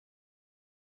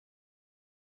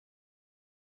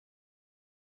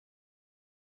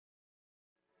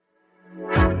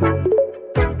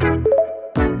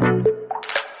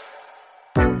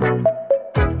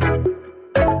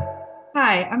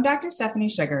Hi, I'm Dr. Stephanie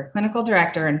Sugar, Clinical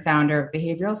Director and founder of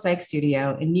Behavioral Psych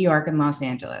Studio in New York and Los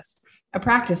Angeles, a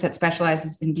practice that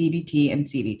specializes in DBT and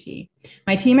CBT.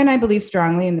 My team and I believe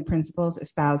strongly in the principles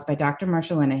espoused by Dr.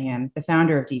 Marsha Linehan, the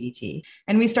founder of DBT,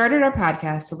 and we started our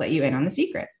podcast to let you in on the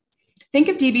secret. Think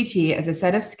of DBT as a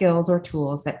set of skills or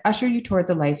tools that usher you toward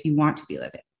the life you want to be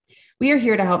living. We are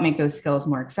here to help make those skills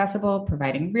more accessible,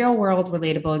 providing real-world,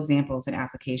 relatable examples and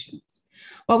applications.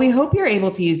 While we hope you're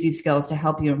able to use these skills to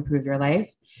help you improve your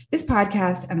life, this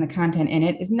podcast and the content in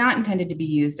it is not intended to be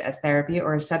used as therapy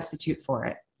or a substitute for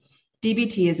it.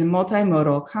 DBT is a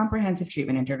multimodal, comprehensive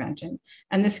treatment intervention,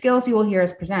 and the skills you will hear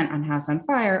us present on House on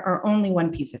Fire are only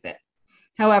one piece of it.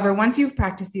 However, once you've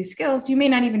practiced these skills, you may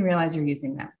not even realize you're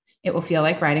using them. It will feel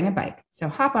like riding a bike, so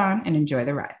hop on and enjoy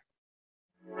the ride.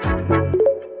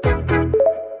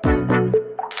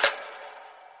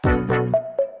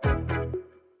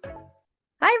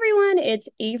 Hi, everyone. It's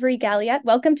Avery Galliette.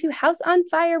 Welcome to House on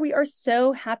Fire. We are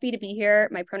so happy to be here.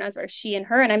 My pronouns are she and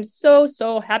her, and I'm so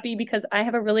happy because I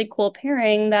have a really cool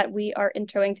pairing that we are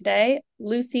introing today.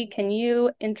 Lucy, can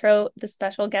you intro the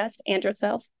special guest and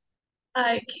yourself?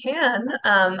 I can.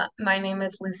 My name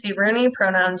is Lucy Rooney,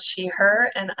 pronouns she,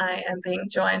 her, and I am being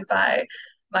joined by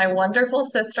my wonderful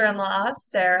sister-in-law,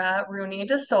 Sarah Rooney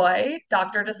DeSoye,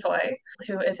 Dr. DeSoye,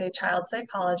 who is a child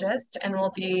psychologist and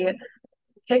will be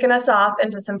kicking us off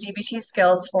into some DBT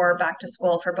skills for back to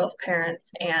school for both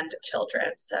parents and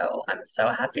children. So I'm so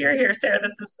happy you're here, Sarah.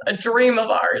 This is a dream of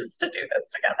ours to do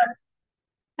this together.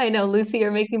 I know, Lucy,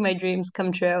 you're making my dreams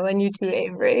come true, and you too,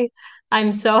 Avery.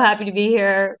 I'm so happy to be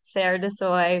here, Sarah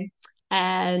DeSoye,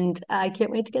 and I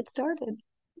can't wait to get started.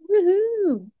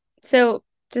 Woohoo! So,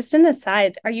 just an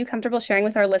aside, are you comfortable sharing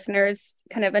with our listeners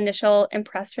kind of initial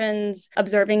impressions,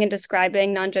 observing and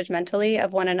describing non-judgmentally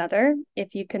of one another,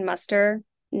 if you can muster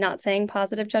not saying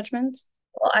positive judgments?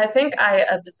 Well, I think I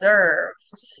observed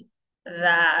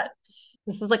that.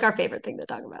 This is like our favorite thing to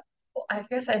talk about. I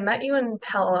guess I met you in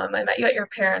Pelham. I met you at your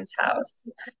parents' house,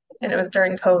 and it was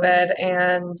during COVID.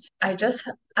 And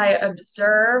I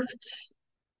observed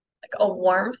like a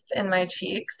warmth in my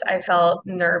cheeks. I felt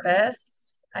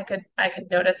nervous. I could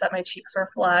notice that my cheeks were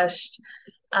flushed.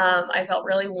 I felt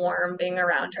really warm being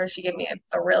around her. She gave me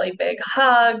a really big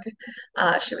hug.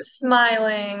 She was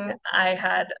smiling.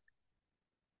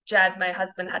 Jed, my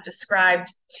husband, had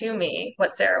described to me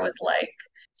what Sarah was like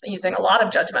using a lot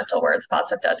of judgmental words,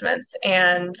 positive judgments,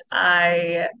 and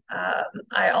I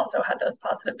also had those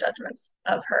positive judgments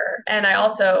of her. And I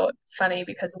also, it's funny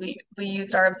because we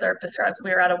used our observe describes.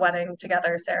 We were at a wedding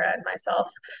together, Sarah and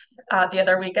myself, the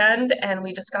other weekend, and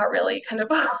we just got really kind of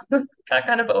got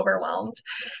kind of overwhelmed,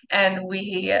 and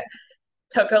we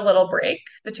took a little break,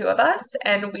 the two of us,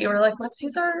 and we were like, let's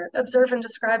use our observe and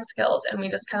describe skills. And we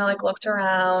just kind of like looked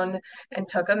around and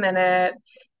took a minute,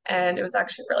 and it was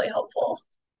actually really helpful.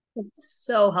 It's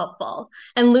so helpful.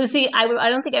 And Lucy, I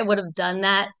don't think I would have done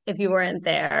that if you weren't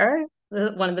there.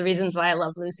 One of the reasons why I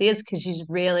love Lucy is because she's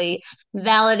really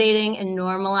validating and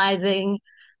normalizing.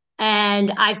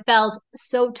 And I felt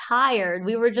so tired.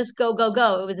 We were just go, go,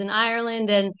 go. It was in Ireland,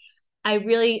 and I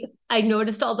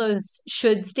noticed all those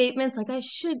should statements, like I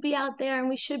should be out there and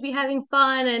we should be having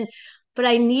fun. But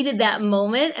I needed that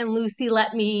moment. And Lucy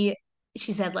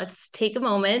she said, let's take a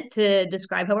moment to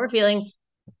describe how we're feeling.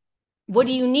 What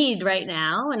do you need right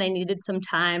now? And I needed some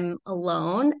time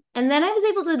alone. And then I was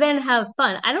able to then have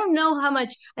fun. I don't know how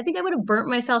much, I think I would have burnt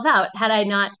myself out had I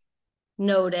not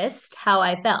noticed how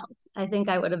I felt. I think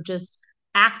I would have just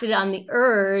acted on the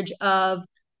urge of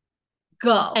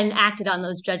go and acted on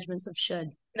those judgments of should.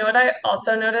 You know what I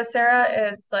also noticed, Sarah,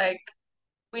 is like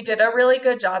we did a really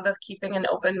good job of keeping an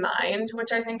open mind,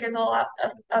 which I think is a lot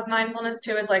of mindfulness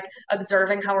too, is like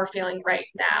observing how we're feeling right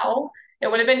now.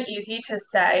 It would have been easy to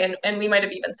say, and we might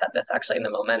have even said this actually in the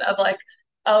moment of like,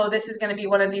 oh, this is going to be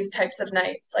one of these types of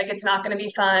nights. Like it's not going to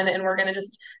be fun, and we're going to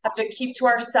just have to keep to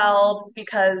ourselves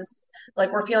because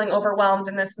like we're feeling overwhelmed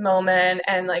in this moment.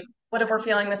 And like, what if we're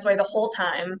feeling this way the whole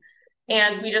time?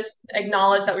 And we just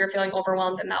acknowledged that we were feeling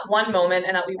overwhelmed in that one moment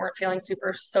and that we weren't feeling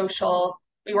super social.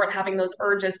 We weren't having those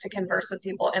urges to converse with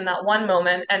people in that one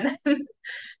moment. And then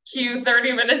cue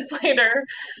 30 minutes later,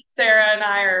 Sarah and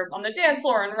I are on the dance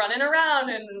floor and running around,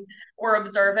 and we're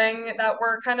observing that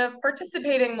we're kind of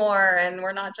participating more and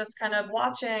we're not just kind of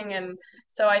watching. And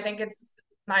so I think it's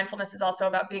mindfulness is also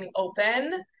about being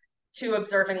open to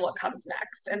observing what comes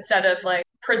next instead of like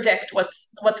predict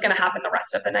what's going to happen the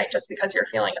rest of the night just because you're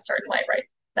feeling a certain way right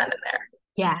then and there.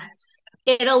 Yes.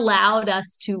 It allowed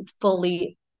us to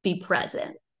fully be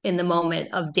present in the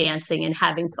moment of dancing and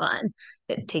having fun,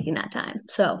 taking that time.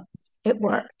 So it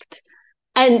worked.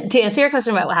 And to answer your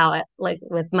question about how it, like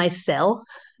with myself,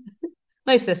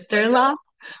 My sister-in-law.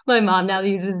 My mom now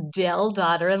uses Dill,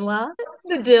 daughter-in-law.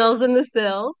 The Dills and the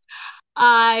Sills.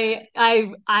 I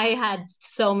had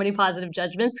so many positive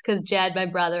judgments because Jed, my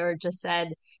brother, just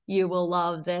said, you will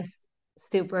love this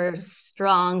super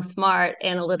strong, smart,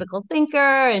 analytical thinker,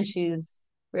 and she's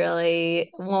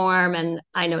really warm. And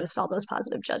I noticed all those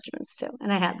positive judgments too,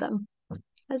 and I had them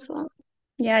as well.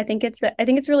 Yeah, I think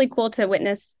it's really cool to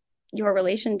witness your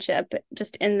relationship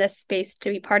just in this space, to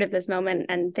be part of this moment.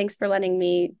 And thanks for letting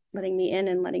me in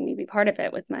and letting me be part of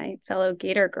it with my fellow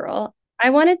Gator girl. I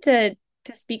wanted to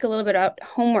speak a little bit about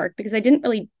homework because I didn't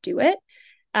really do it.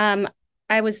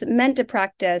 I was meant to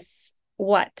practice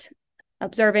what?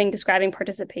 Observing, describing,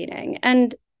 participating.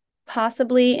 And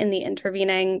possibly in the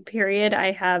intervening period,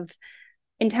 I have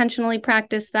intentionally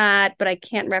practiced that, but I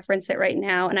can't reference it right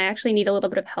now. And I actually need a little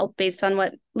bit of help based on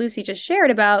what Lucy just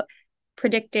shared about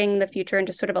predicting the future and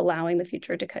just sort of allowing the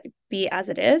future to be as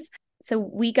it is. So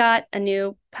we got a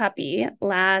new puppy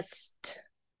last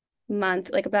month,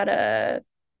 like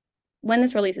when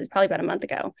this releases, probably about a month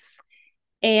ago.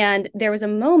 And there was a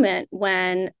moment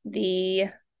when the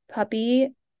puppy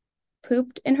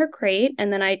pooped in her crate,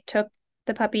 and then I took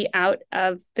the puppy out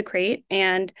of the crate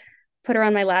and put her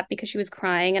on my lap because she was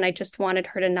crying, and I just wanted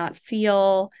her to not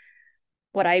feel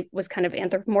what I was kind of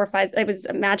anthropomorphized. I was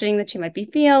imagining that she might be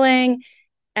feeling.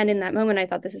 And in that moment, I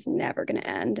thought, this is never going to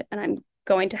end. And I'm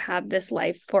going to have this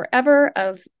life forever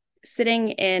of sitting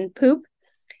in poop.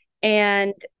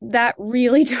 And that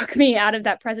really took me out of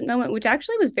that present moment, which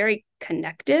actually was very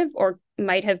connective, or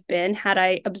might have been had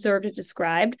I observed and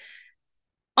described.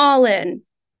 All in.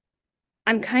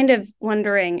 I'm kind of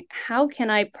wondering, how can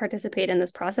I participate in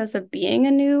this process of being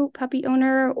a new puppy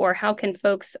owner, or how can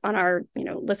folks on our,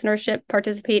 listenership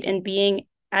participate in being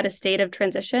at a state of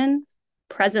transition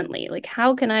presently? Like,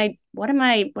 how can what am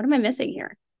I missing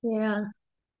here? Yeah,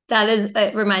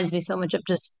 it reminds me so much of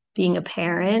just being a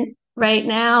parent right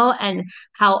now, and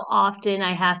how often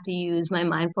I have to use my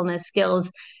mindfulness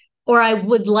skills, or I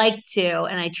would like to,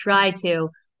 and I try to,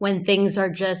 when things are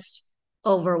just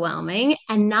overwhelming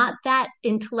and not that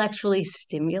intellectually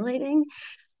stimulating.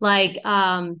 Like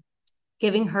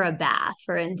giving her a bath,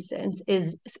 for instance,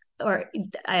 or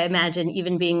I imagine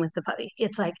even being with the puppy,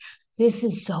 it's like, this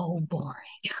is so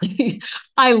boring.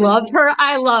 I love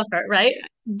her, right?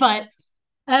 But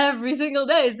every single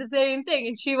day is the same thing,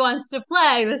 and she wants to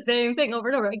play the same thing over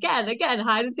and over again,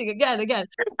 hide and seek again.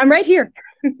 I'm right here.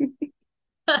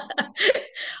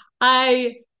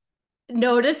 I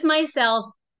notice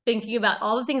myself thinking about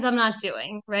all the things I'm not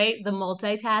doing, right? The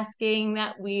multitasking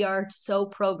that we are so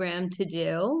programmed to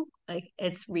do, like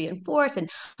it's reinforced. And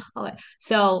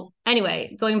so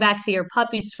anyway, going back to your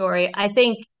puppy story, I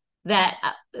think that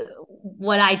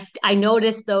what I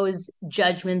noticed, those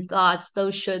judgment thoughts,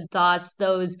 those should thoughts,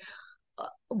 those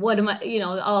what am I,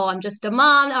 oh, I'm just a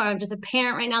mom, or I'm just a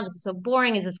parent right now. This is so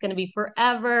boring. Is this going to be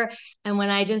forever? And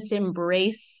when I just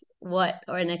embrace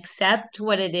and accept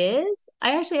what it is,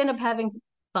 I actually end up having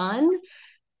fun.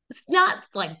 It's not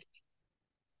like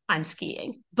I'm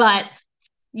skiing, but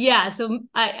yeah. So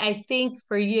I think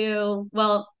for you,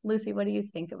 well, Lucy, what do you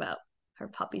think about her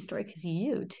puppy story? Because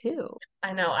you too.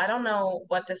 I know. I don't know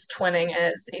what this twinning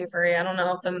is, Avery. I don't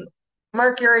know if the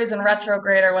Mercury's in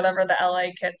retrograde or whatever the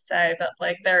LA kids say, but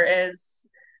like I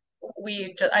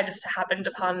just happened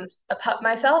upon a pup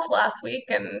myself last week,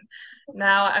 and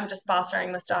now I'm just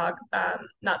fostering this dog.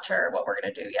 Not sure what we're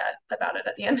going to do yet about it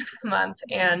at the end of the month.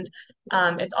 And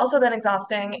it's also been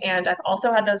exhausting, and I've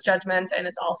also had those judgments, and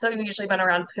it's also usually been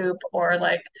around poop or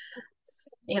like,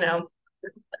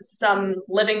 some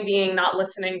living being not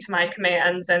listening to my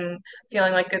commands and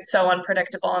feeling like it's so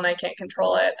unpredictable and I can't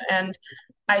control it. And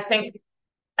I think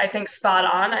spot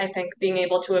on. I think being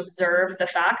able to observe the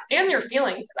facts and your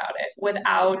feelings about it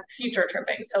without future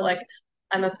tripping. So like,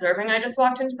 I'm observing I just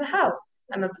walked into the house.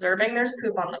 I'm observing there's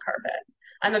poop on the carpet.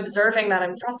 I'm observing that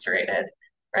I'm frustrated,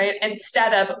 right?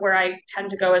 Instead of where I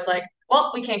tend to go is like,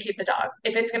 well, we can't keep the dog.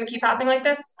 If it's going to keep happening like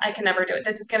this, I can never do it.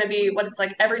 This is going to be what it's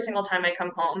like every single time I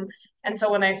come home. And so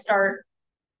when I start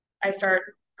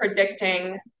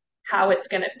predicting how it's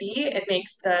going to be, it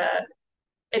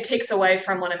takes away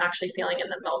from what I'm actually feeling in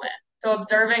the moment. So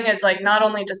observing is like not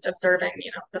only just observing,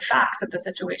 the facts of the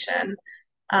situation,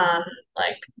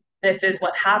 like this is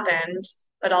what happened,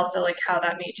 but also like how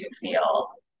that made you feel.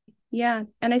 Yeah.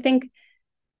 And I think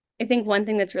one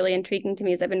thing that's really intriguing to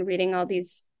me is I've been reading all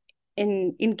these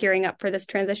in gearing up for this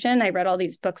transition. I read all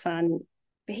these books on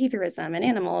behaviorism and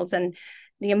animals and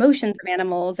the emotions of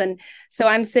animals. And so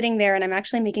I'm sitting there and I'm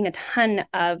actually making a ton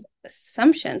of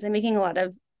assumptions. I'm making a lot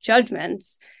of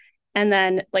judgments. and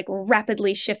then like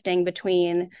rapidly shifting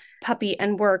between puppy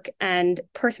and work and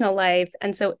personal life.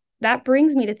 And so that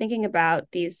brings me to thinking about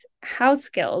these house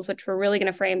skills, which we're really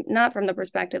going to frame not from the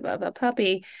perspective of a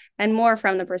puppy and more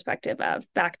from the perspective of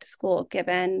back to school,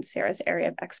 given Sarah's area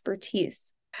of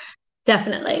expertise.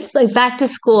 Definitely. Like back to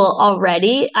school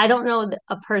already, I don't know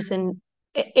a person,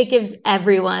 it gives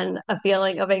everyone a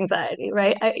feeling of anxiety,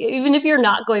 right? Even if you're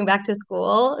not going back to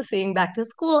school, seeing back to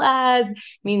school ads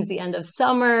means the end of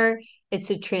summer, it's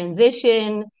a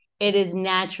transition, it is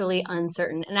naturally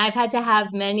uncertain. And I've had to have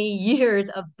many years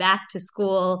of back to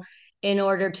school in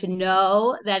order to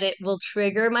know that it will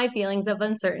trigger my feelings of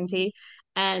uncertainty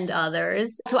and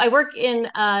others. So I work in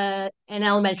an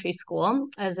elementary school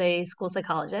as a school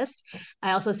psychologist.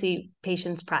 I also see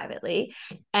patients privately,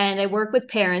 and I work with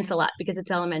parents a lot because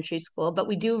it's elementary school, but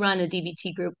we do run a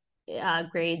DBT group,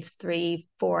 grades 3,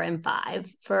 4, and 5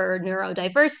 for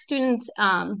neurodiverse students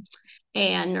and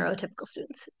neurotypical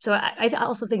students. So I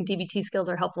also think DBT skills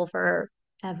are helpful for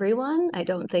everyone. I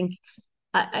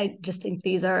just think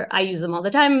I use them all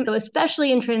the time. So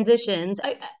especially in transitions,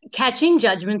 catching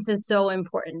judgments is so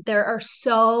important. There are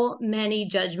so many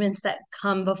judgments that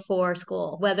come before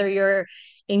school, whether you're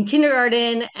in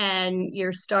kindergarten and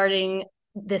you're starting,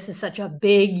 this is such a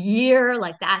big year,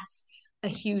 like that's a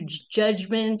huge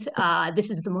judgment. This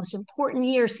is the most important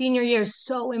year. Senior year is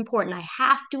so important. I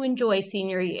have to enjoy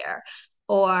senior year.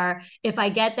 Or if I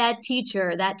get that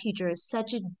teacher is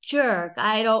such a jerk.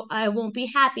 I won't be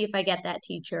happy if I get that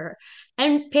teacher.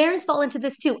 And parents fall into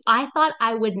this too. I thought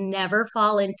I would never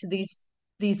fall into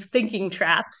these thinking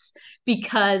traps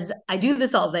because I do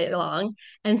this all day long.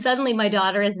 And suddenly my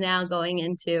daughter is now going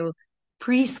into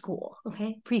preschool.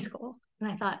 Okay. Preschool.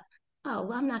 And I thought, oh,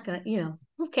 well, I'm not going to,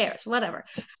 who cares? Whatever.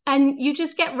 And you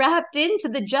just get wrapped into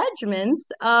the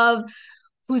judgments of,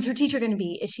 who's her teacher going to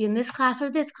be? Is she in this class or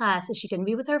this class? Is she going to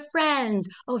be with her friends?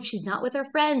 Oh, if she's not with her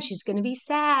friends, she's going to be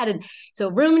sad. And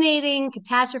so ruminating,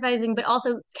 catastrophizing, but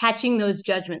also catching those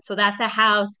judgments. So that's a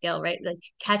how skill, right? Like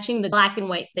catching the black and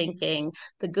white thinking,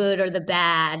 the good or the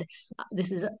bad.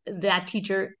 That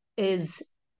teacher is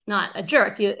not a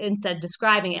jerk. You instead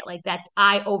describing it like that.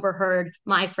 I overheard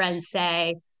my friends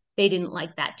say they didn't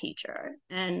like that teacher.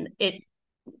 And it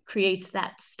creates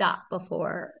that stop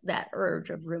before that urge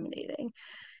of ruminating.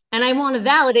 And I want to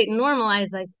validate and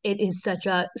normalize, like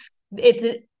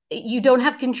you don't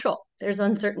have control. There's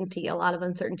uncertainty, a lot of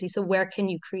uncertainty. So where can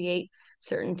you create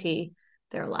certainty?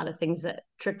 There are a lot of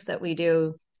tricks that we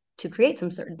do to create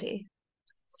some certainty.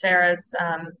 Sarah's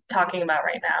talking about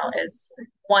right now is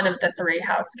one of the 3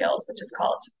 house skills, which is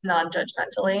called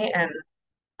non-judgmentally. And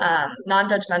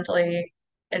non-judgmentally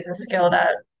is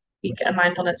a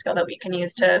mindfulness skill that we can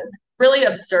use to really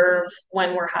observe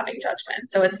when we're having judgment.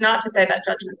 So it's not to say that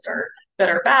judgments are good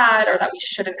or bad, or that we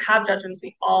shouldn't have judgments.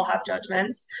 We all have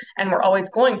judgments, and we're always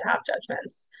going to have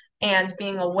judgments. And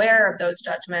being aware of those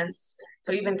judgments,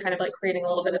 so even kind of like creating a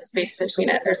little bit of space between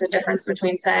it. There's a difference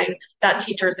between saying that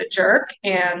teacher is a jerk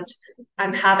and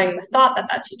I'm having the thought that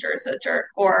that teacher is a jerk,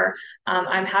 or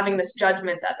I'm having this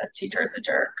judgment that the teacher is a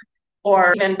jerk.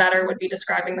 Or even better would be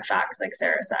describing the facts, like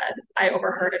Sarah said. I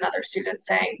overheard another student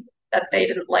saying that they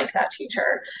didn't like that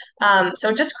teacher. So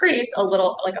it just creates a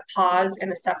little, like a pause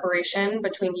and a separation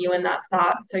between you and that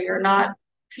thought. So you're not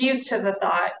fused to the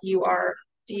thought, you are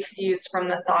defused from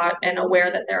the thought and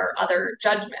aware that there are other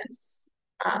judgments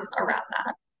around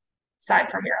that,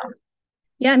 aside from your own.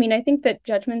 Yeah, I mean, I think that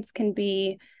judgments can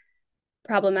be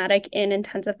problematic in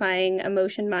intensifying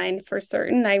emotion mind for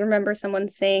certain. I remember someone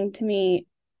saying to me,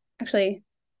 actually,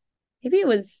 maybe it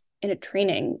was in a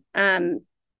training,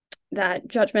 that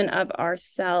judgment of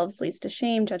ourselves leads to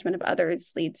shame, judgment of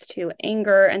others leads to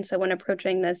anger. And so when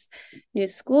approaching this new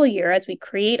school year, as we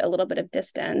create a little bit of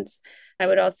distance, I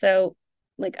would also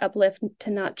like uplift to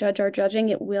not judge our judging.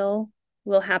 It will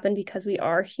happen because we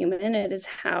are human. It is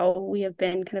how we have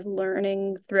been kind of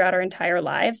learning throughout our entire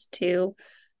lives to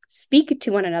speak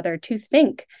to one another, to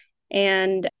think.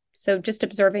 And so just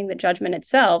observing the judgment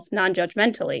itself,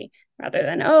 non-judgmentally, rather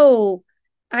than, oh,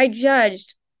 I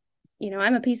judged,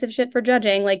 I'm a piece of shit for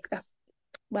judging. Like,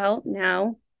 well,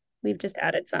 now we've just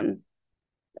added some.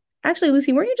 Actually,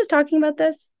 Lucy, weren't you just talking about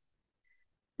this?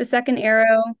 The second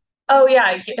arrow. Oh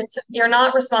yeah, you're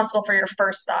not responsible for your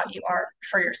first thought, you are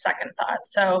for your second thought.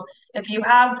 So if you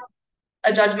have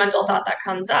a judgmental thought that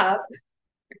comes up,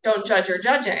 don't judge your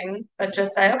judging, but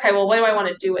just say, okay, well, what do I want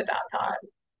to do with that thought?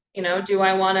 Do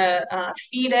I want to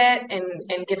feed it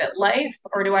and give it life,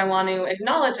 or do I want to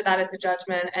acknowledge that it's a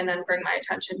judgment and then bring my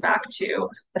attention back to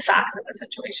the facts of the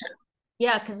situation?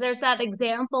 Yeah, because there's that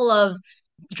example of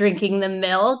drinking the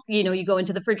milk, you go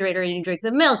into the refrigerator and you drink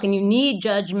the milk, and you need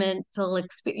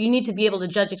you need to be able to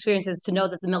judge experiences to know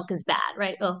that the milk is bad,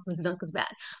 right? Oh, this milk is bad.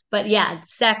 But yeah,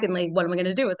 secondly, what am I going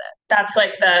to do with it? That's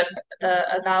like the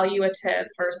evaluative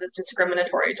versus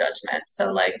discriminatory judgment.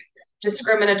 So like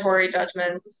discriminatory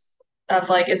judgments of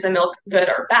like, is the milk good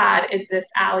or bad? Is this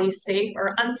alley safe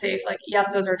or unsafe? Like,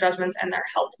 yes, those are judgments and they're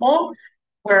helpful,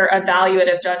 where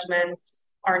evaluative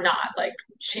judgments are not. Like,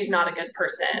 she's not a good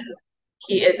person.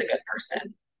 He is a good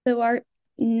person. So our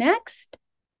next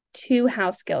two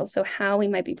house skills, so how we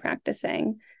might be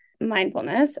practicing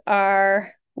mindfulness,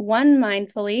 are one,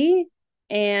 mindfully,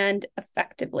 and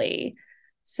effectively.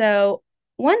 So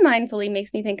one, mindfully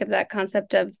makes me think of that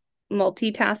concept of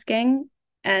multitasking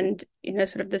and,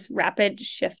 sort of this rapid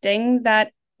shifting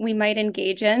that we might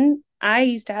engage in. I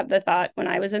used to have the thought when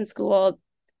I was in school,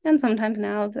 and sometimes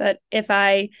now, that if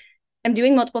I am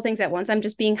doing multiple things at once, I'm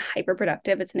just being hyper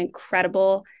productive. It's an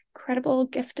incredible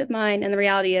gift of mine. And the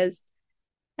reality is,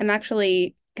 I'm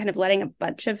actually kind of letting a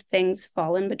bunch of things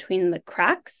fall in between the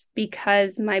cracks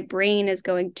because my brain is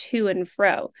going to and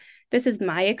fro. This is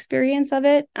my experience of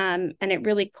it. And it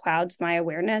really clouds my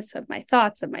awareness of my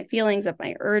thoughts, of my feelings, of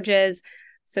my urges.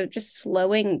 So just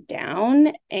slowing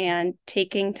down and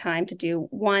taking time to do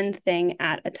one thing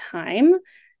at a time,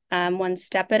 one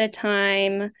step at a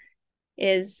time,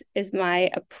 is my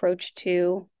approach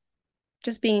to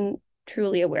just being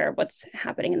truly aware of what's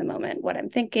happening in the moment, what I'm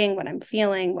thinking, what I'm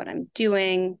feeling, what I'm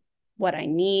doing, what I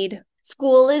need.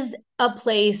 School is a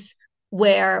place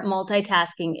where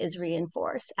multitasking is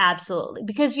reinforced. Absolutely.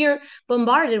 Because you're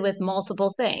bombarded with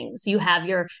multiple things. You have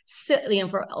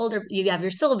for older, you have your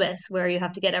syllabus where you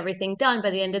have to get everything done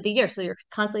by the end of the year. So you're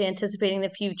constantly anticipating the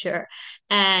future.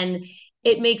 And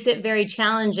it makes it very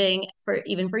challenging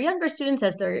even for younger students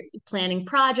as they're planning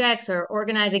projects or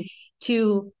organizing,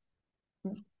 to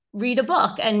read a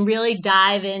book and really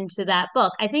dive into that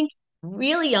book. I think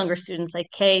really younger students like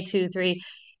K2, 3,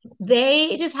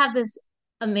 they just have this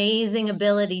amazing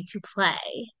ability to play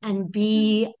and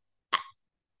be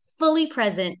fully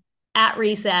present at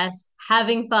recess,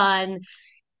 having fun,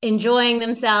 enjoying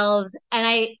themselves.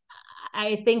 And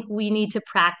I think we need to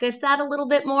practice that a little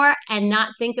bit more and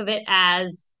not think of it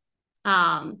as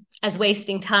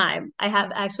wasting time. I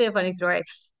have actually a funny story.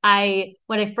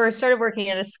 When I first started working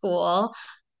at a school,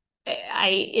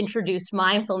 I introduced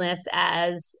mindfulness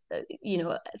as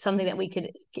something that we could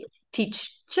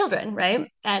teach children, right?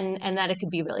 And that it could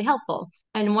be really helpful.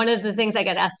 And one of the things I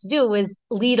got asked to do was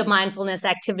lead a mindfulness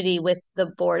activity with the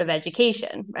Board of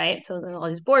Education, right? So then all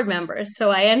these board members.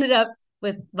 So I ended up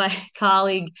with my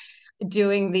colleague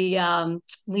doing the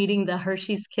leading the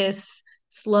Hershey's Kiss,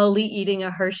 slowly eating a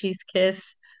Hershey's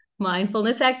Kiss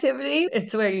mindfulness activity.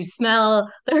 It's where you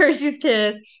smell the Hershey's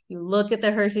Kiss, you look at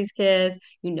the Hershey's Kiss,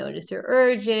 you notice your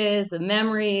urges, the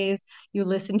memories, you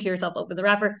listen to yourself open the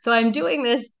wrapper. So I'm doing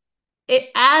this.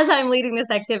 As I'm leading this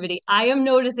activity, I am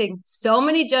noticing so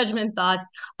many judgment thoughts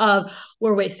of,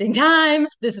 we're wasting time.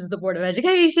 This is the Board of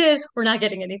Education. We're not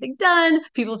getting anything done.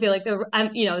 People feel like they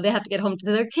have to get home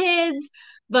to their kids.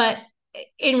 But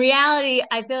in reality,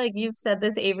 I feel like you've said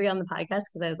this, Avery, on the podcast,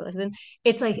 because I've listened.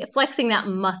 It's like flexing that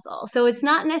muscle. So it's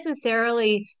not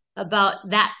necessarily about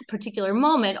that particular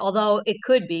moment, although it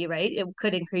could be, right? It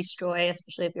could increase joy,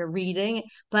 especially if you're reading,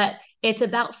 but it's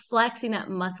about flexing that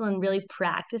muscle and really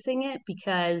practicing it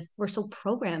because we're so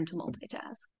programmed to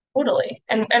multitask. Totally.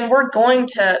 And we're going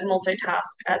to multitask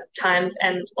at times.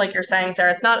 And like you're saying,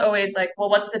 Sarah, it's not always like, well,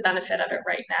 what's the benefit of it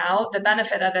right now? The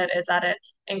benefit of it is that it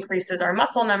increases our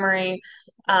muscle memory.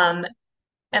 And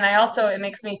it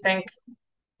makes me think,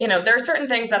 there are certain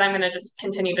things that I'm going to just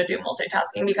continue to do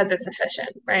multitasking because it's efficient,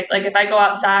 right? Like if I go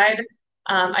outside,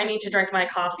 I need to drink my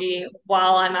coffee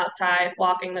while I'm outside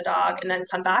walking the dog and then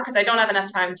come back because I don't have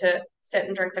enough time to sit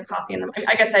and drink the coffee.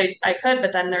 I guess I could,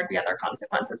 but then there'd be other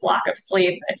consequences, lack of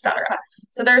sleep, etc.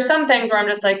 So there are some things where I'm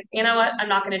just like, you know what? I'm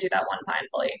not going to do that one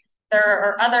mindfully. There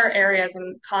are other areas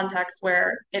and contexts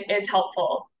where it is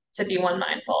helpful to be one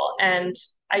mindful. And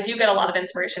I do get a lot of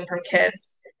inspiration from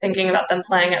kids thinking about them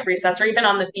playing at recess or even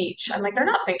on the beach. I'm like, they're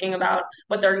not thinking about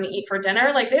what they're going to eat for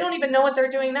dinner. Like they don't even know what they're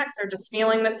doing next. They're just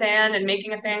feeling the sand and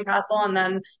making a sandcastle, and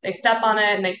then they step on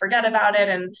it and they forget about it.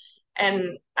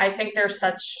 And I think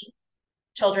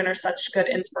children are such good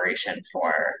inspiration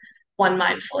for one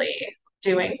mindfully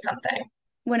doing something.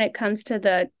 When it comes to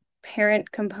the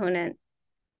parent component,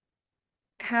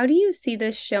 how do you see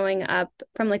this showing up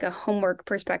from like a homework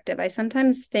perspective? I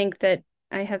sometimes think that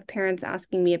I have parents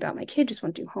asking me about my kid just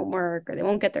won't do homework or they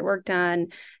won't get their work done.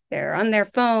 They're on their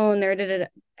phone.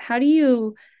 How do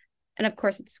you, and of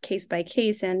course it's case by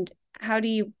case, and how do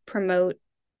you promote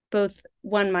both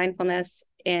one, mindfulness,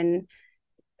 in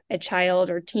a child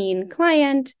or teen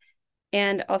client?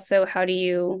 And also, how do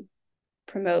you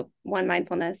promote one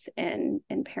mindfulness in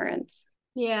parents?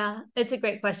 Yeah, it's a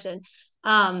great question.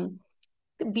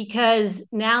 Because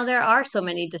now there are so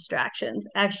many distractions.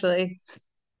 Actually,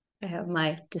 I have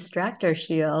my distractor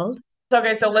shield.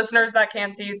 Okay, so listeners that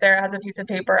can't see, Sarah has a piece of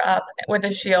paper up with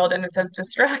a shield and it says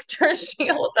distractor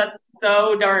shield. That's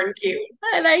so darn cute.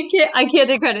 And I can't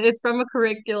take credit. It's from a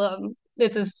curriculum.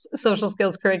 It's a social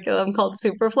skills curriculum called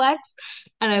Superflex.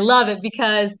 And I love it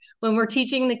because when we're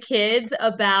teaching the kids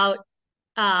about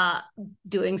uh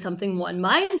doing something one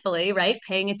mindfully, right?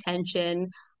 Paying attention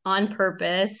on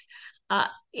purpose, uh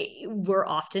we're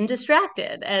often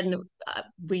distracted, and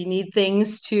we need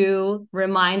things to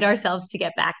remind ourselves to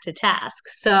get back to task.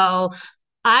 So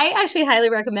I actually highly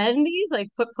recommend these, like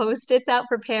put post-its out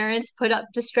for parents, put up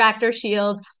distractor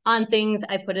shields on things.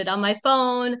 I put it on my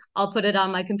phone, I'll put it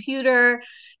on my computer.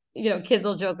 Kids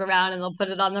will joke around and they'll put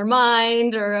it on their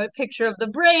mind or a picture of the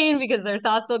brain because their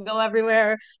thoughts will go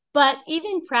everywhere. But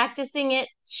even practicing it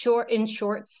in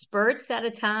short spurts at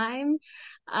a time,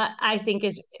 I think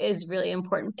is really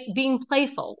important. Being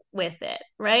playful with it,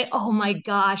 right? Oh my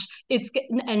gosh,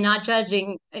 and not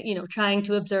judging, trying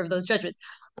to observe those judgments.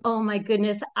 Oh my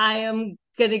goodness, I am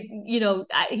gonna,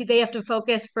 they have to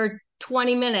focus for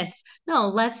 20 minutes. No,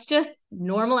 let's just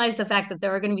normalize the fact that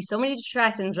there are going to be so many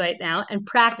distractions right now and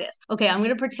practice. Okay, I'm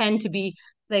going to pretend to be,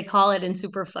 they call it in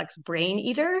Superflex, brain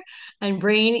eater, and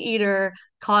brain eater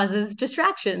causes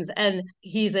distractions, and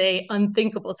he's a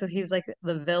unthinkable, so he's like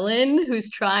the villain who's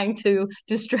trying to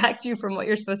distract you from what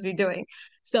you're supposed to be doing.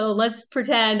 So let's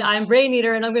pretend I'm brain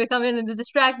eater and I'm going to come in and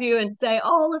distract you and say,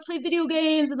 oh, let's play video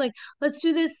games and like let's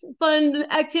do this fun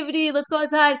activity, let's go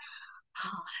outside. Oh,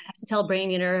 I have to tell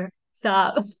brain eater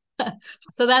stop.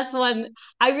 So that's one.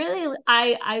 I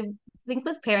think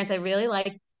with parents I really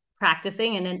like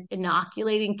practicing and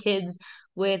inoculating kids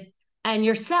with, and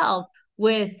yourself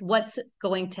with, what's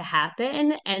going to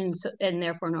happen, and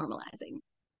therefore normalizing.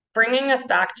 Bringing us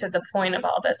back to the point of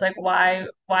all this, like why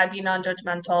be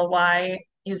non-judgmental? Why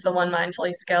use the one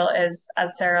mindfully skill is,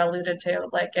 as Sarah alluded to,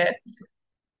 like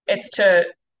it's to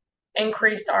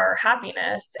increase our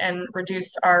happiness and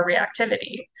reduce our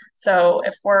reactivity. So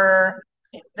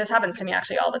this happens to me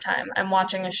actually all the time. I'm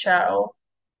watching a show,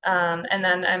 and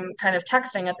then I'm kind of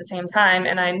texting at the same time,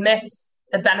 and I miss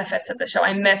the benefits of the show.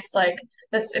 I miss like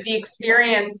the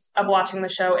experience of watching the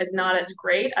show is not as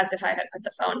great as if I had put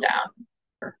the phone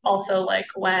down. Also, like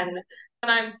when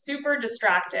I'm super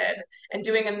distracted and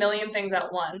doing a million things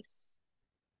at once,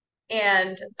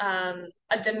 and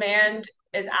a demand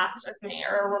is asked of me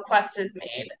or a request is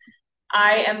made,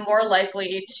 I am more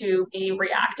likely to be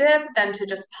reactive than to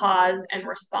just pause and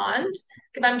respond.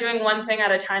 If I'm doing one thing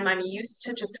at a time, I'm used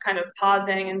to just kind of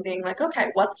pausing and being like, okay,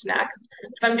 what's next?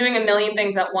 If I'm doing a million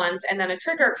things at once and then a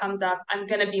trigger comes up, I'm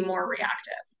going to be more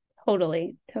reactive.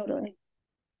 Totally.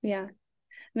 Yeah.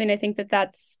 I mean, I think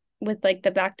that's with like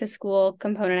the back to school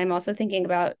component. I'm also thinking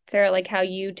about, Sarah, like how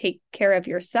you take care of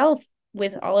yourself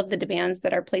with all of the demands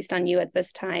that are placed on you at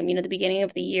this time. The beginning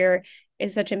of the year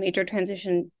is such a major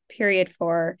transition period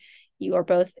for you. Are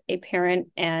both a parent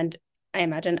and, I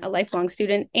imagine, a lifelong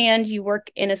student, and you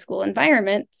work in a school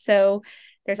environment. So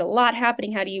there's a lot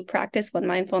happening. How do you practice one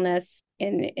mindfulness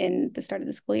in the start of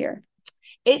the school year?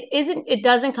 It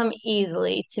doesn't come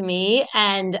easily to me,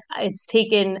 and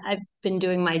I've been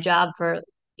doing my job for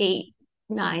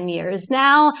 8-9 years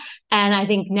now, and I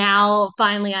think now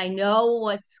finally I know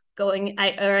what's going,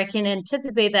 I can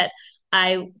anticipate that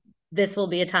this will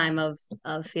be a time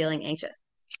of feeling anxious.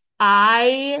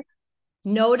 I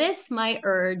notice my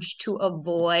urge to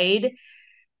avoid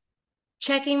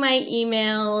checking my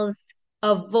emails,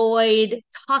 avoid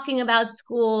talking about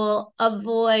school,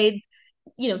 avoid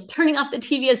turning off the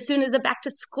TV as soon as the back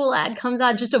to school ad comes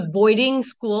on, just avoiding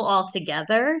school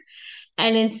altogether.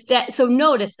 And instead, so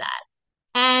notice that.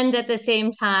 And at the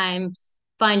same time,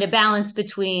 find a balance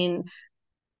between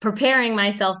preparing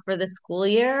myself for the school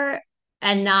year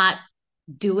and not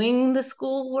doing the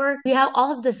schoolwork. We have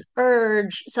all of this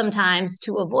urge sometimes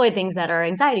to avoid things that are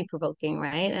anxiety provoking,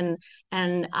 right?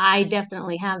 And I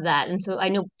definitely have that. And so I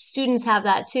know students have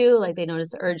that too. Like they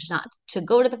notice the urge not to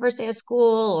go to the first day of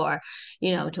school, or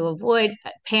to avoid.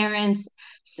 Parents,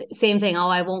 same thing. Oh,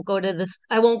 I won't go to this,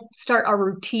 I won't start a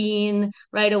routine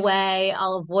right away.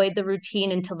 I'll avoid the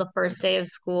routine until the first day of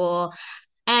school.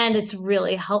 And it's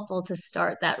really helpful to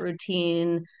start that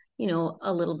routine,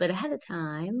 a little bit ahead of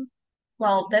time.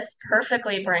 Well, this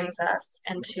perfectly brings us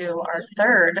into our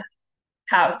third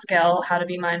how skill, how to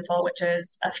be mindful, which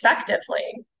is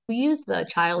effectively. we use the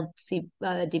child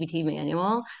DBT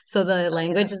manual, so the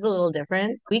language is a little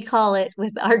different. We call it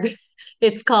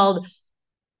it's called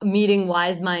meeting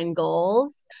wise mind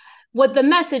goals. What the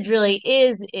message really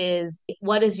is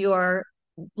what is your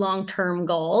long-term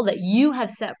goal that you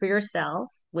have set for yourself,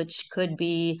 which could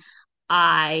be,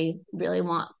 I really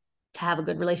want to have a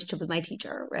good relationship with my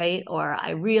teacher, right? Or I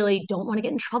really don't want to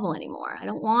get in trouble anymore. I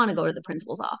don't want to go to the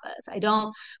principal's office. I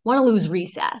don't want to lose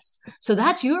recess. So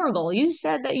that's your goal. You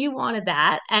said that you wanted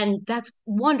that, and that's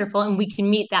wonderful. And we can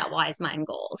meet that wise mind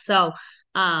goal. So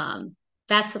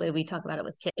that's the way we talk about it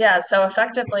with kids. Yeah, so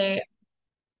effectively,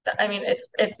 I mean,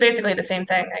 it's basically the same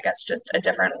thing, I guess, just a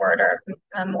different word or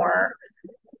a more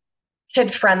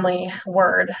kid-friendly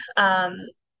word. And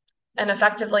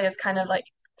effectively is kind of like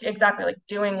exactly like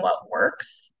doing what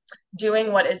works,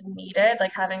 doing what is needed,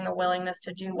 like having the willingness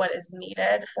to do what is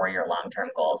needed for your long-term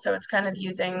goal. So it's kind of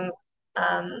using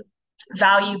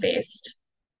value-based,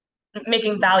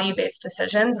 making value-based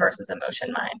decisions versus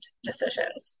emotion mind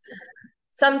decisions.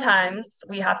 Sometimes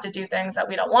we have to do things that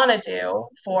we don't want to do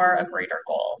for a greater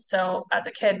goal. So as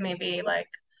a kid, maybe like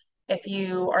if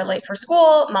you are late for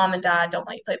school, mom and dad don't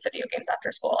let you play video games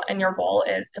after school, and your goal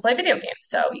is to play video games,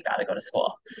 so you got to go to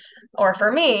school. Or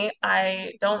for me,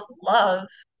 I don't love,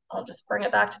 I'll just bring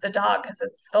it back to the dog because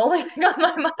it's the only thing on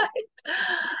my mind.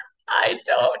 I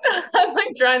don't, I'm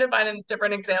like trying to find a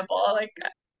different example. Like,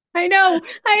 I know.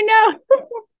 I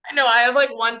know I have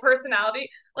like one personality,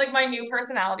 like my new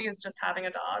personality is just having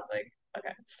a dog. Like,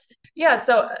 okay. Yeah,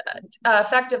 so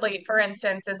effectively, for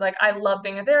instance, is like I love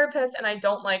being a therapist and I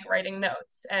don't like writing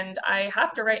notes. And I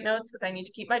have to write notes because I need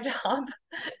to keep my job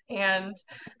and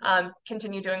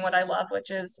continue doing what I love,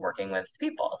 which is working with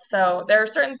people. So there are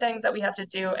certain things that we have to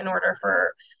do in order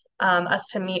for us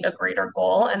to meet a greater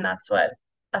goal. And that's what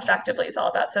effectively is all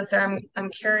about. So Sarah, I'm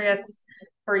curious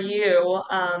for you,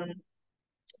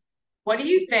 what do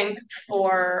you think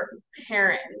for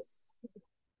parents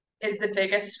is the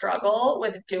biggest struggle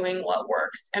with doing what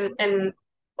works? And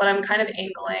what I'm kind of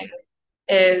angling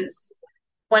is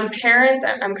when parents,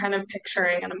 I'm kind of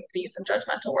picturing, and I'm going to use some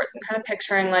judgmental words, I'm kind of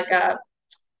picturing like a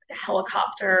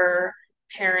helicopter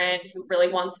parent who really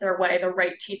wants their way, the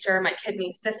right teacher, my kid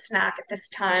needs this snack at this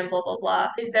time, blah, blah, blah.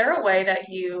 Is there a way that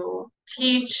you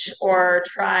teach or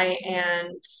try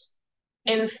and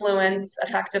influence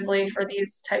effectively for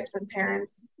these types of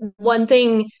parents? One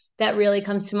thing that really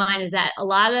comes to mind is that a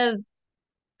lot of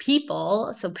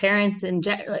people, so parents in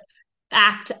general,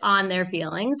 act on their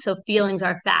feelings. So feelings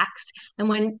are facts. And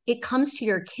when it comes to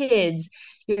your kids,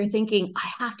 you're thinking, I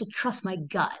have to trust my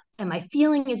gut. And my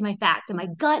feeling is my fact. And my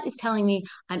gut is telling me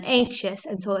I'm anxious.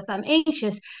 And so if I'm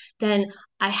anxious, then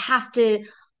I have to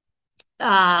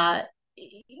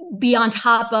be on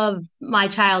top of my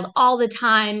child all the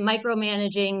time,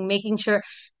 micromanaging, making sure,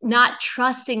 not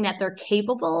trusting that they're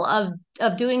capable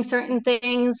of doing certain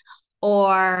things,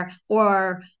 or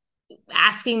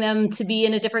asking them to be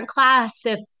in a different class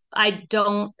if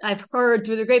I've heard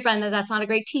through the grapevine that that's not a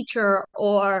great teacher,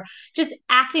 or just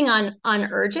acting on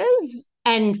urges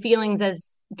and feelings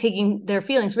as taking their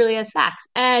feelings really as facts.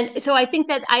 And so I think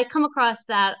that I come across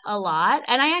that a lot.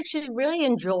 And I actually really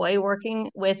enjoy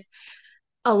working with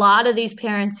a lot of these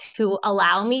parents who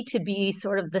allow me to be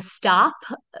sort of the stop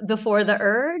before the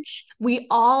urge. We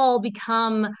all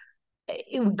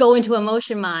go into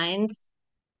emotion mind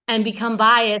and become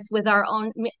biased with our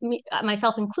own,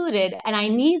 myself included. And I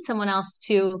need someone else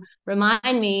to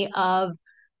remind me of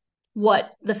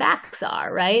what the facts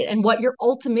are, right? And what your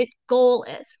ultimate goal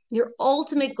is. Your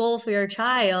ultimate goal for your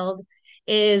child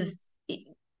is,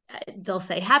 they'll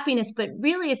say happiness, but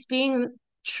really it's being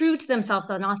true to themselves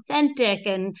and authentic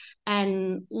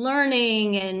and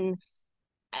learning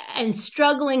and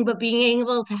struggling, but being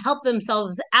able to help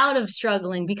themselves out of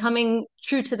struggling, becoming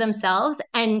true to themselves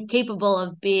and capable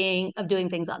of doing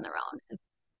things on their own.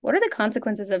 What are the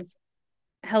consequences of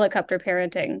helicopter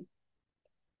parenting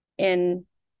in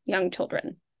young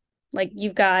children? Like,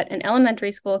 you've got an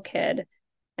elementary school kid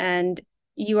and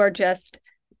you are just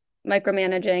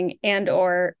micromanaging and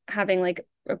or having like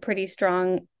a pretty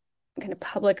strong kind of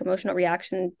public emotional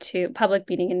reaction to public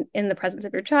meeting in the presence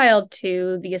of your child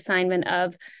to the assignment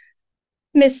of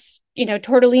Miss,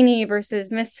 Tortellini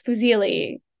versus Miss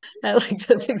Fusilli. I like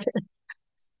those examples.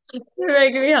 You're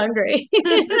making me hungry.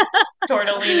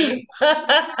 Tortellini.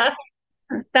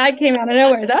 That came out of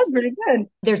nowhere. That was pretty good.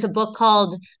 There's a book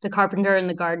called The Carpenter and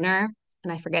the Gardener,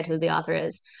 and I forget who the author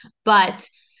is, but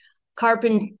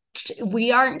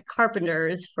we aren't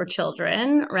carpenters for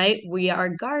children, right? We are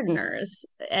gardeners.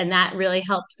 And that really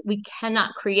helps. We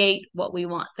cannot create what we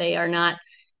want. They are not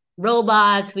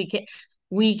robots.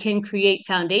 we can create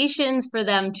foundations for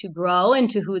them to grow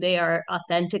into who they are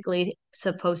authentically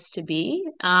supposed to be,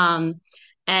 and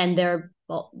their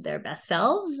best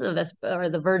selves, or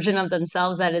the version of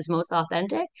themselves that is most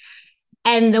authentic.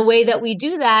 And the way that we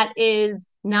do that is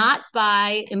not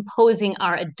by imposing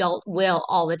our adult will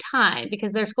all the time,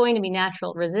 because there's going to be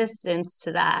natural resistance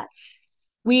to that.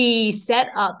 We set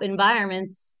up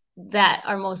environments that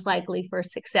are most likely for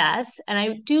success. And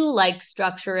I do like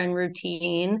structure and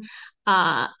routine.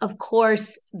 Of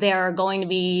course, there are going to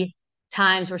be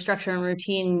times where structure and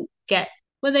routine get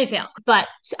when they fail. But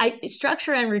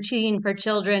structure and routine for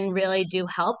children really do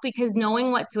help, because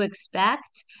knowing what to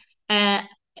expect, uh,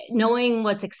 knowing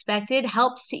what's expected,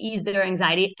 helps to ease their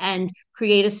anxiety and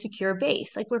create a secure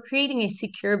base. Like, we're creating a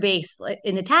secure base, like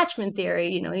in attachment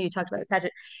theory, you talked about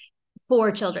attachment for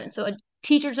children. So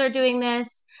teachers are doing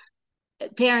this,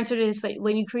 parents are doing this, but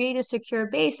when you create a secure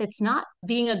base, it's not,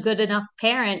 being a good enough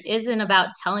parent isn't about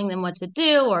telling them what to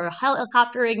do or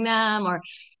helicoptering them, or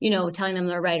telling them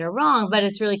they're right or wrong, but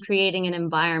it's really creating an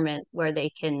environment where they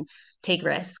can take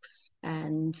risks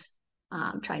and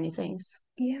try new things.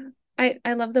 Yeah.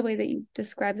 I love the way that you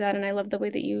describe that, and I love the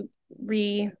way that you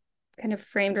kind of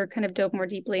framed or kind of dove more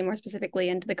deeply, more specifically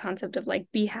into the concept of like,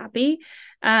 be happy,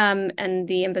 and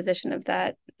the imposition of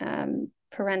that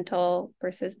parental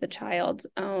versus the child's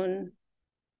own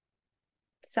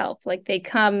self. Like,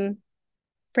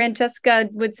 Francesca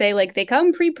would say, like, they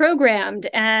come pre-programmed,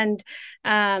 and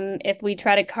if we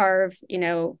try to carve,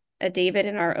 a David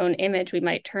in our own image, we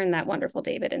might turn that wonderful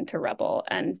David into rubble.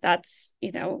 And that's,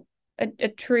 a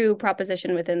true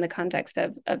proposition within the context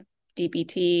of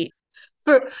DBT.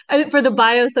 For the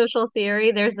biosocial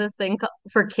theory, there's this thing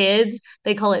for kids,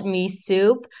 they call it me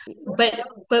soup.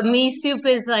 But me soup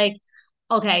is like,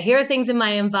 okay, here are things in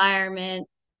my environment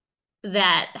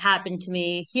that happened to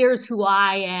me. Here's who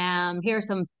I am. Here's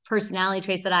some personality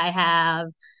traits that I have.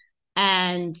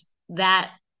 And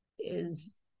that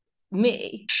is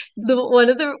me. One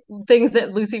of the things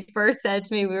that Lucy first said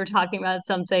to me, we were talking about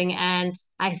something, and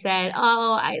I said,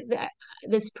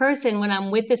 this person, when I'm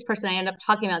with this person, I end up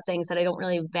talking about things that I don't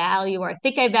really value, or I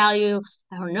think I value.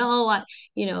 I don't know.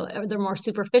 They're more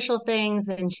superficial things.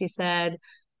 And she said,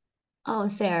 oh,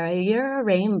 Sarah, you're a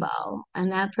rainbow,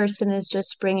 and that person is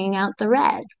just bringing out the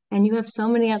red, and you have so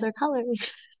many other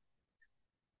colors.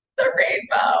 The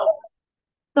rainbow.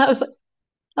 I was like,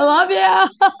 I love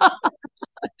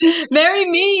you. Marry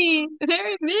me.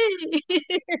 Marry me.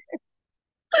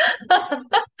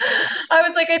 I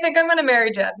was like, I think I'm going to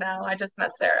marry Jed now. I just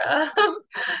met Sarah.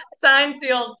 Signed,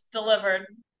 sealed, delivered.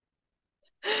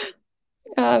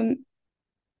 I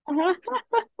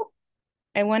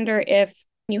wonder if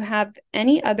you have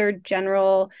any other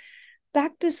general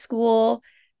back to school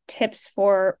tips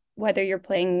for whether you're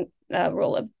playing a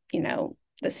role of,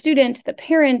 the student, the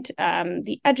parent,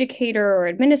 the educator or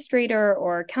administrator,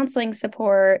 or counseling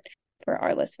support for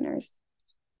our listeners.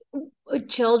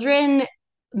 Children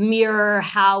mirror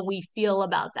how we feel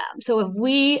about them. So if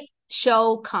we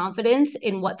show confidence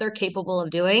in what they're capable of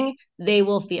doing, they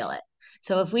will feel it.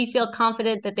 So if we feel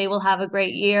confident that they will have a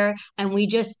great year, and we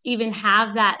just even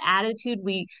have that attitude,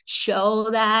 we show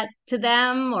that to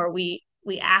them, or we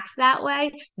act that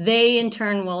way, they in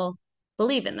turn will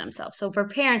believe in themselves. So for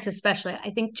parents especially, I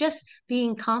think just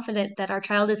being confident that our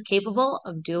child is capable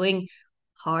of doing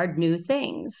hard new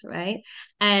things, right?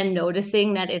 And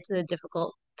noticing that it's a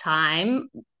difficult time,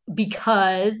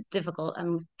 because difficult,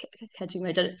 I'm catching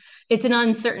my judgment, it's an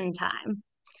uncertain time,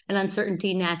 and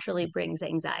uncertainty naturally brings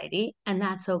anxiety, and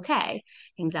that's okay.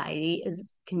 Anxiety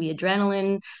can be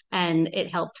adrenaline, and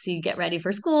it helps you get ready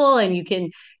for school, and you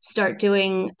can start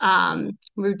doing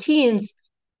routines.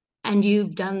 And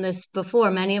you've done this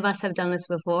before, many of us have done this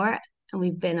before, and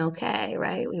we've been okay,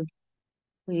 right?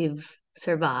 We've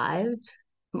survived.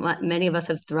 Many of us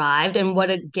have thrived, and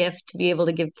what a gift to be able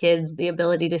to give kids the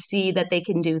ability to see that they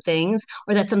can do things,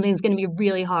 or that something's going to be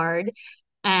really hard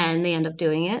and they end up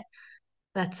doing it.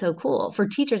 That's so cool. For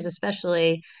teachers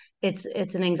especially, it's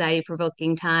an anxiety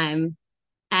provoking time,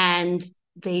 and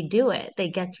they do it. They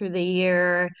get through the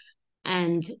year,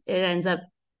 and it ends up,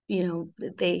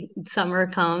 summer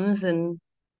comes, and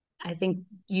I think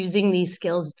using these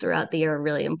skills throughout the year are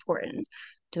really important.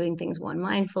 Doing things one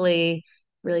mindfully,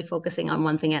 really focusing on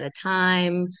one thing at a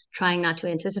time, trying not to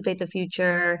anticipate the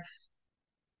future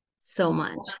so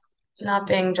much. Not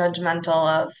being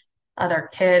judgmental of other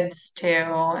kids too,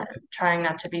 and trying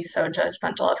not to be so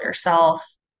judgmental of yourself.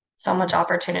 So much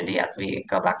opportunity as we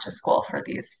go back to school for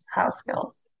these house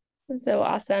skills. This is so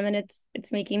awesome. And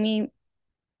it's making me,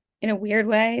 in a weird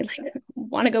way, like,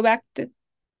 want to go back to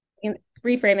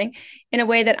reframing in a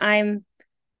way that I'm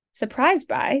surprised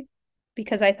by,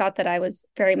 because I thought that I was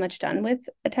very much done with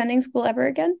attending school ever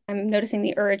again. I'm noticing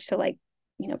the urge to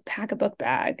pack a book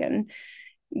bag and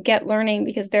get learning,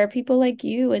 because there are people like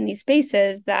you in these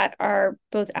spaces that are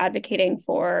both advocating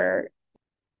for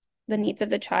the needs of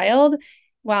the child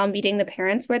while meeting the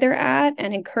parents where they're at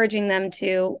and encouraging them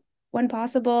to, when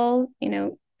possible,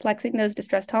 flexing those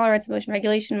distress tolerance, emotion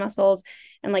regulation muscles,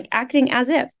 and acting as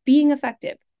if, being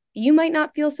effective. You might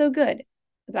not feel so good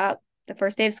about the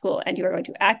first day of school, and you are going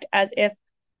to act as if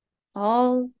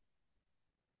all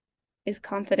is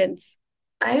confidence.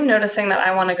 I am noticing that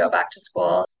I want to go back to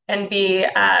school and be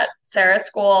at Sarah's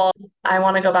school. I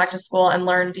want to go back to school and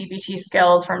learn DBT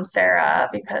skills from Sarah,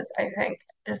 because I think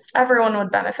just everyone would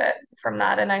benefit from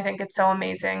that. And I think it's so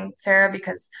amazing, Sarah,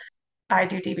 because I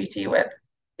do DBT with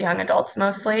young adults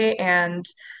mostly. And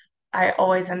I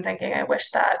always am thinking, I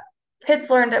wish that kids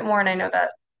learned it more. And I know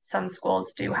that some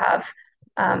schools do have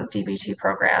DBT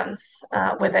programs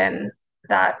within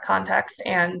that context.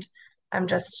 And I'm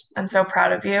so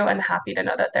proud of you and happy to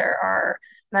know that there are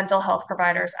mental health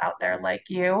providers out there like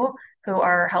you who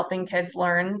are helping kids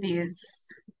learn these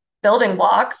building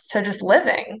blocks to just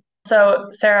living. So,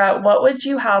 Sarah, what would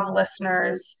you have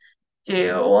listeners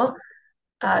do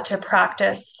to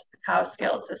practice house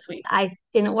skills this week?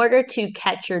 In order to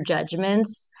catch your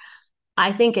judgments,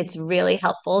 I think it's really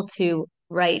helpful to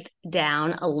write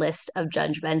down a list of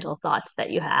judgmental thoughts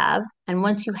that you have. And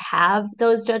once you have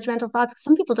those judgmental thoughts,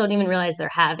 some people don't even realize they're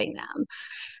having them.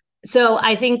 So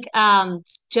I think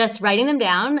just writing them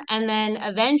down and then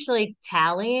eventually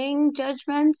tallying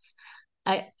judgments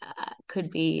could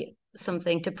be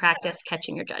something to practice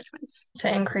catching your judgments.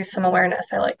 To increase some awareness.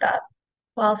 I like that.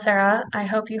 Well, Sarah, I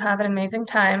hope you have an amazing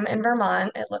time in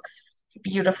Vermont. It looks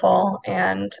beautiful,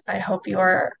 and I hope you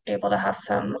are able to have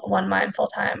some one mindful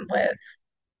time with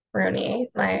Rooney,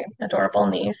 my adorable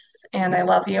niece. And I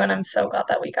love you, and I'm so glad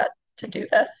that we got to do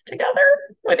this together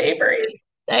with Avery.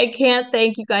 I can't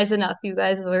thank you guys enough. You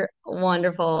guys were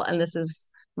wonderful, and this is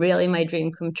really my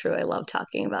dream come true. I love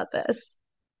talking about this.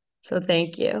 So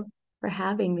thank you for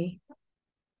having me.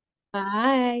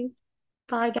 Bye.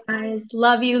 Bye, guys.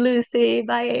 Love you, Lucy.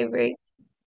 Bye, Avery.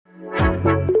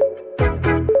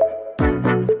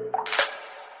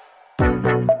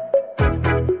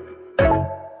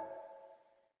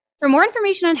 For more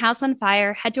information on House on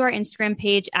Fire, head to our Instagram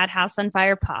page at House on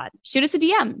Fire Pod. Shoot us a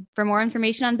DM. For more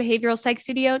information on Behavioral Psych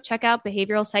Studio, check out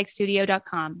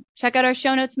behavioralpsychstudio.com. Check out our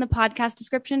show notes in the podcast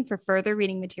description for further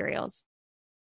reading materials.